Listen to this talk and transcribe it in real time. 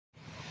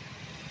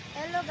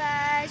Hello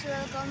guys,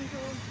 welcome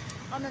to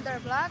another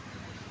vlog.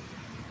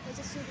 यो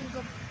चाहिँ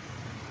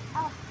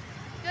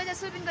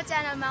सुबिनको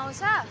च्यानलमा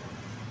आउँछ।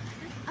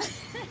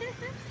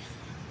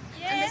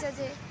 Yes.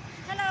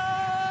 Hello.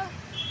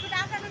 Good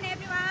afternoon,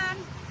 everyone.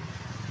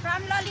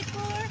 From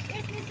Lolipur,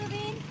 it's me,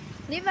 Subin.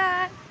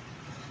 निवान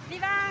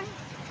Livang.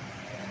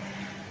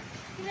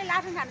 तिमीले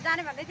लाफिङ खान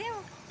जाने भन्दै थियौ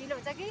ढिलो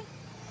हुन्छ कि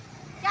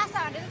क्या छ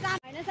भनेर जानु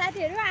हैन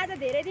साथीहरु। आज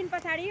धेरै दिन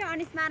पछाडी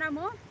अनिस्मा र म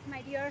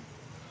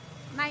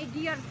my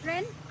dear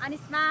friend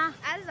अनिस्मा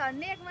आज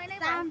झन्डै 1 महिना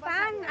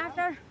साम्पाङ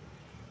आफ्टर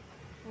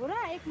हो र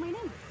 1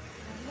 महिना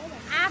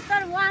आफ्टर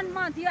 1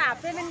 month यो हाफ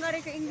पेमेन्ट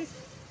गरेको इङ्ग्लिस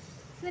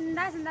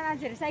सुन्दा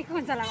मान्छेहरु साइको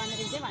हुन्छ होला भनेर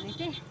चाहिँ भनेको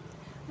थिएँ।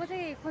 म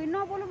चाहिँ खोइ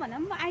नबोलु भन्दा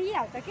पनि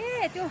आइहाल्छ के,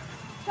 त्यो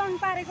सङ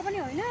पारेको पनि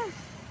होइन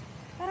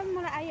तर पनि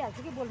मलाई आइहाल्छ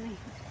कि बोल्नै।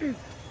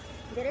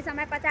 धेरै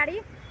समय पछाडि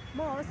म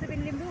हो सुबिन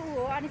लिम्बू, ऊ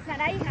हो अनिस्मा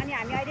राई, अनि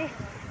हामी अहिले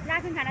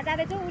लाफिङ खाना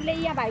जाँदैछौँ। उसले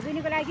यहाँ भाइ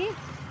बहिनीको लागि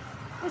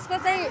उसको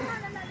चाहिँ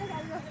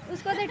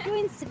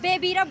ट्विन्स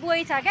बेबी र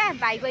बोय छ क्या,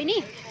 भाइ बहिनी।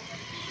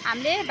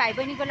 हामीले भाइ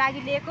बहिनीको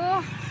लागि लिएको।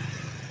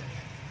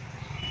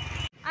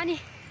 अनि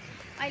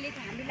अहिले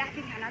चाहिँ हामी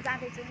लाफिङ खाना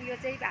जाँदैछौँ। यो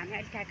चाहिँ हामी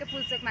अहिले ठ्याक्कै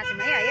पुल्चोकमा छौँ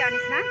है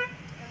अनिस्मा।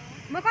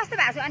 म कस्तो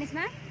भएको छु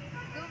अनिस्मा?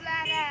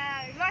 दुब्लाएर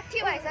लट्ठी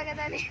भइसक्यो त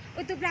नि।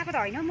 दुब्लाएको त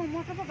होइन, म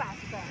मोटो पो भएको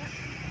छु त।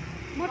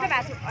 मोटो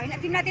भएको छु होइन,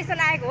 तिमीलाई त्यस्तो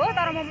लागेको हो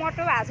तर म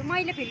मोटो भएको छु।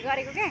 मैले फिल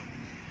गरेको क्या,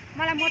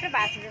 मलाई मोटो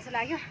भएको छु जस्तो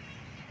लाग्यो।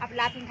 अब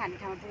लाफिङ खाने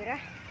ठाउँमा पुगेर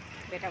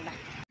भेटौँला।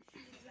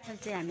 अहिले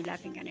चाहिँ हामी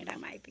लाफिङ खाने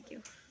ठाउँमा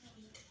आइपुग्यौँ।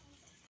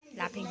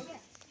 लाफिङ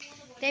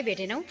त्यही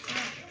भेटेनौ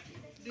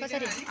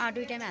कसरी?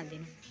 दुईटैमा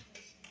हालिदिनु।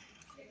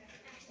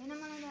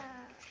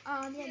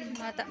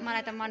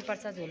 मलाई त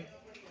मनपर्छ झोल।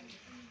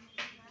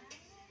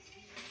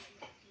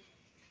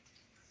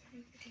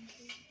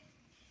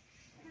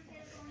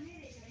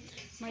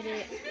 मैले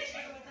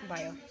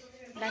भयो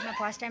लाइफमा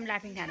फर्स्ट टाइम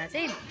लाफिङ खाना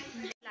चाहिँ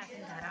लाफिङ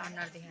खाएर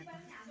अनुहार देखाएको।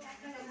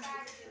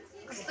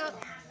 कस्तो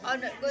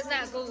अनुहारको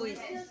जाको उयो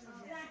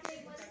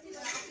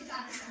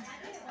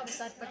अब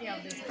सर्टपट्टि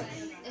आउँदैछ।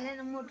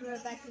 हेरेन मोटो र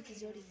बाटको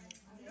जोडी।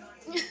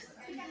 म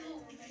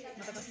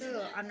त कस्तो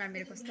अनुहार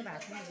मेरो कस्तो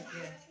भएको छ नि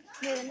झुक्रिएर।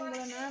 मेरो नि बोल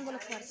न बोल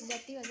खर्ची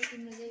जति अझै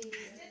तिम्रो चाहिँ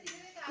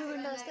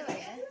कुकुन्डो जस्तै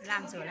भयो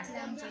लाम्चो होला।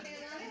 लाम्चो।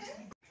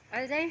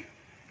 अहिले चाहिँ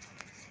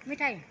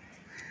मिठाई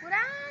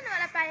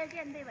पुरानोवाला पायो कि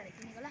अनि त्यही भएर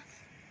किनेको ल।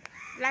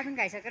 लाफिङ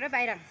खाइसकेर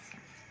बाहिर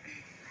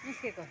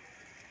निस्केको।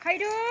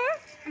 खैरो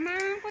आमा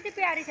कति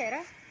प्यारी छ हेर।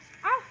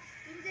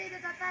 तिमी चाहिँ त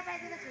जता पाए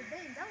त्यता छुट्दै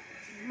हिँड्छौ।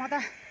 म त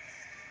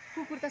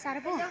कुकुर त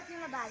साह्रो पो।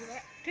 तिमीलाई भारी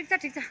भयो। ठिक छ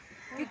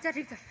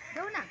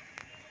देऊ न।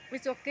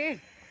 It's okay.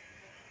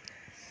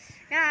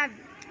 यहाँ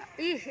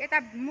यता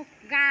मुख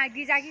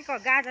गिजाकी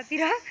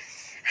गाजातिर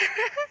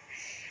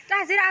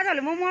टाँसेर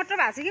आजभोलि म मोटो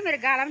भएको छु कि मेरो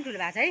गाला पनि ठुलो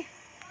भएको छ है।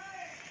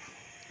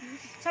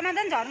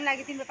 समाधान झर्नु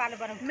लागि तिम्रो पालो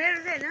बनाऊ। मेरो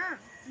चाहिँ होइन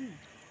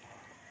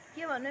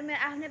के भन्नु,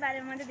 मेरो आफ्नै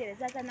बारेमा मात्रै धेरै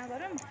चर्चा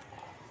नगरौँ।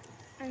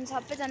 अनि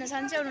सबैजना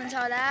सन्चै हुनुहुन्छ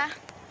होला।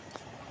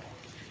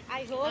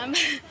 आई होप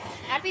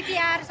ह्याप्पी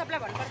तिहार सबलाई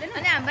भन्नु पर्दैन।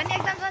 अनि हामी पनि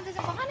एकदम सन्चै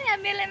छौँ। भन यहाँ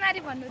मेलेमारी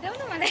भन्नु देऊ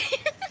न मलाई।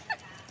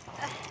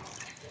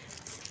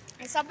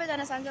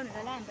 सबैजना सन्चै हुनुहुन्छ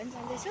होला, हामी पनि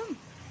सन्चै छौँ।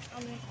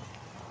 अनि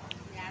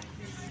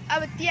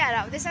अब तिहार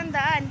आउँदैछ नि त,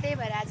 अनि त्यही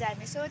भएर आज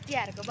हामी यसो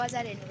तिहारको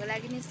बजार हेर्नुको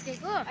लागि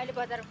निस्केको। अहिले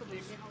बजारको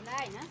भिड देखाउँला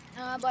होइन।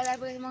 बजार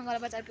पुगेपछि मङ्गल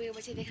बजार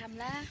पुगेपछि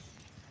देखाउँला।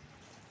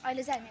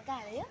 अहिले चाहिँ हामी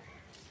कहाँ अरे यो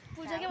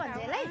पुल्चोकै भन्छ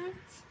यसलाई,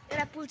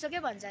 यसलाई पुल्चोकै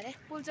भन्छ अरे।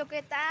 पुल्चोकको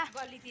यता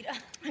गल्लीतिर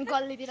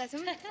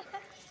छौँ।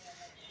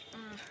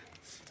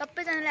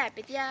 सबैजनालाई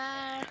ह्याप्पी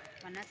तिहार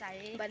भन्न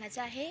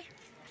चाहे।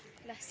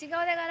 ल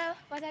सिकाउँदै गर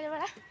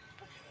पछाडिबाट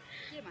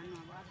के भन्नु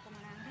अब त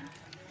मलाई आउँदैन।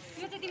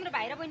 यो चाहिँ तिम्रो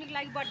भाइ र बहिनीको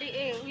लागि बर्थडे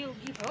उयो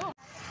गिफ्ट हो।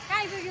 कहाँ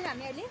आइपुग्यौँ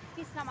हामी अहिले?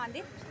 कृष्ण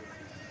मन्दिर।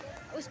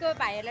 उसको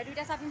भाइहरूलाई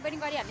दुइटा सपिङ पनि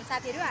गरिहाल्ने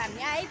साथीहरू।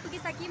 हामी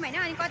आइपुगिसक्यौँ होइन।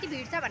 अनि कति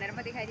भिड छ भनेर म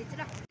देखाइदिन्छु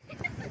ल।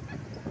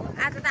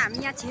 आज त हामी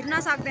यहाँ छिर्न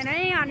सक्दैन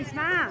है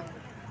अनिस्मा।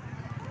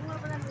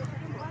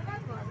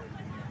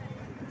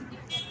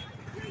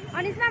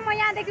 अनिस्मा म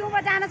यहाँदेखि उँभो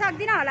जान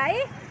सक्दिनँ होला है।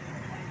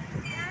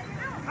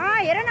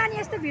 हेर न, अनि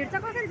यस्तो भिड छ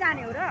कसरी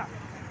जाने हो र?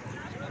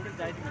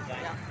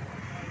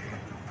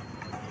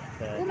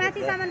 ऊ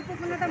माथिसम्म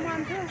पुग्नु त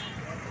मन थियो।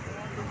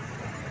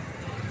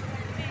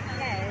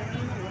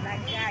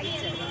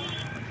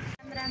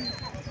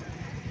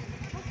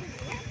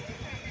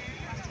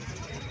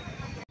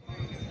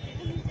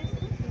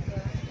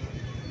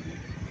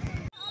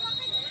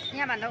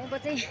 यहाँभन्दा उँभो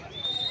चाहिँ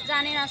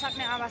जानै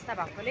नसक्ने अवस्था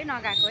भएकोले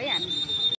नगएको है हामी।